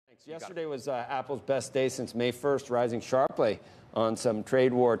Yesterday was Apple's best day since May 1st, rising sharply on some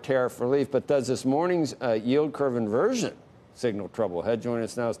trade war tariff relief. But does this morning's yield curve inversion signal trouble ahead? Joining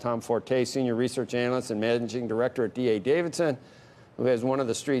us now is Tom Forte, Senior Research Analyst and Managing Director at D.A. Davidson, who has one of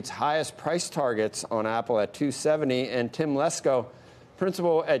the street's highest price targets on Apple at $270, and Tim Lesko,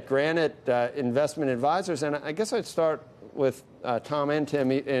 Principal at Granite Investment Advisors. And I guess I'd start with Tom and Tim,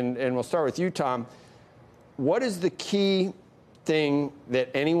 and we'll start with you, Tom. What is the key thing that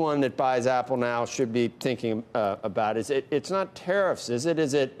anyone that buys Apple now should be thinking about? It's not tariffs, is it?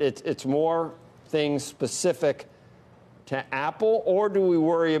 It's more things specific to Apple, or do we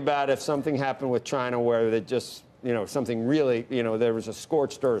worry about if something happened with China where they just, something really, there was a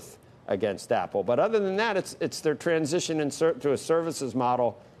scorched earth against Apple? But other than that, it's their transition to a services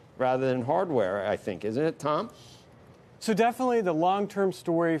model rather than hardware, I think, isn't it, Tom? So definitely the long-term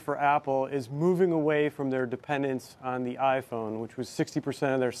story for Apple is moving away from their dependence on the iPhone, which was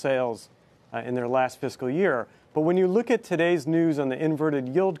 60% of their sales in their last fiscal year. But when you look at today's news on the inverted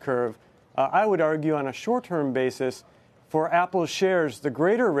yield curve, I would argue on a short-term basis, for Apple's shares, the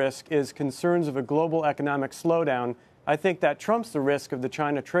greater risk is concerns of a global economic slowdown. I think that trumps the risk of the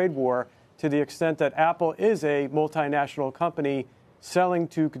China trade war to the extent that Apple is a multinational company selling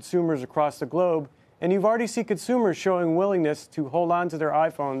to consumers across the globe. And you've already seen consumers showing willingness to hold on to their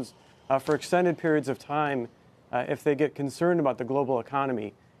iPhones for extended periods of time if they get concerned about the global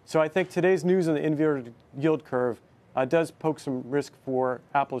economy. So I think today's news on the inverted yield curve does poke some risk for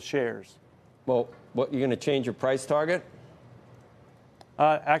Apple shares. Well, you're going to change your price target?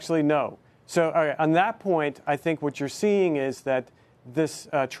 Actually, no. So on that point, I think what you're seeing is that this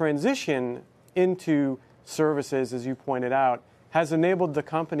transition into services, as you pointed out, has enabled the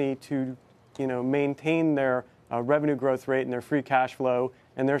company to maintain their revenue growth rate and their free cash flow,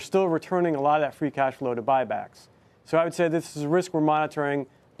 and they're still returning a lot of that free cash flow to buybacks. So I would say this is a risk we're monitoring,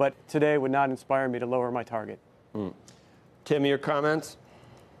 but today would not inspire me to lower my target. Tim, your comments?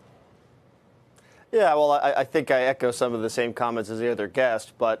 Yeah, well, I think I echo some of the same comments as the other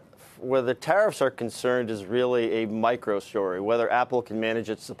guest, but where the tariffs are concerned is really a micro story, whether Apple can manage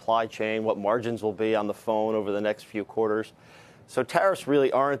its supply chain, what margins will be on the phone over the next few quarters. So tariffs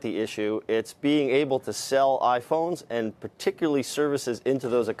really aren't the issue. It's being able to sell iPhones and particularly services into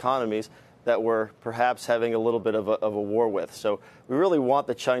those economies that we're perhaps having a little bit of a war with. So we really want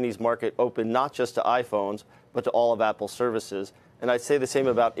the Chinese market open not just to iPhones, but to all of Apple's services. And I'd say the same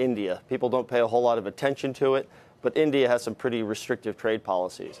about India. People don't pay a whole lot of attention to it, but India has some pretty restrictive trade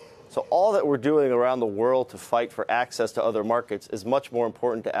policies. So all that we're doing around the world to fight for access to other markets is much more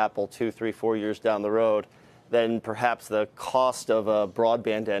important to Apple 2, 3, 4 years down the road than perhaps the cost of a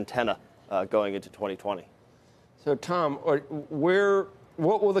broadband antenna going into 2020. So, Tom,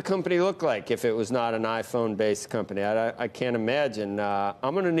 what will the company look like if it was not an iPhone-based company? I can't imagine.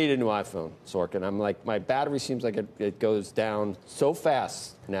 I'm going to need a new iPhone, Sorkin. I'm like, my battery seems like it goes down so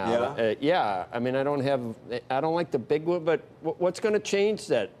fast now. Yeah. I mean, I don't like the big one, but what's going to change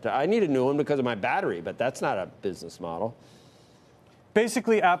that? I need a new one because of my battery, but that's not a business model.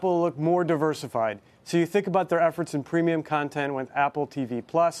 Basically, Apple will look more diversified. So you think about their efforts in premium content with Apple TV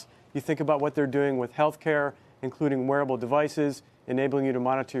Plus. You think about what they're doing with healthcare, including wearable devices, enabling you to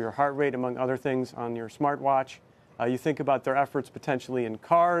monitor your heart rate, among other things, on your smartwatch. You think about their efforts potentially in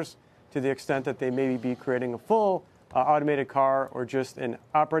cars, to the extent that they may be creating a full automated car or just an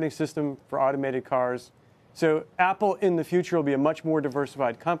operating system for automated cars. So Apple in the future will be a much more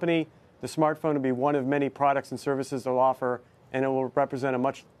diversified company. The smartphone will be one of many products and services they'll offer, and it will represent a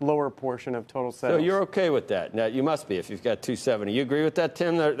much lower portion of total sales. So you're okay with that? Now, you must be if you've got 270. You agree with that,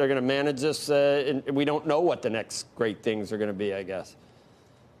 Tim? They're going to manage this, and we don't know what the next great things are going to be, I guess.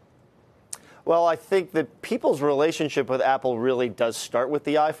 Well, I think that people's relationship with Apple really does start with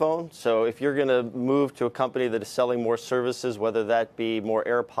the iPhone. So if you're going to move to a company that is selling more services, whether that be more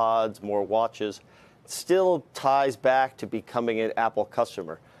AirPods, more watches, it still ties back to becoming an Apple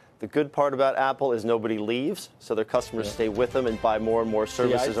customer. The good part about Apple is nobody leaves, so their customers stay with them and buy more and more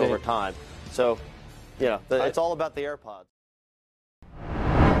services over time. So, it's all about the AirPods.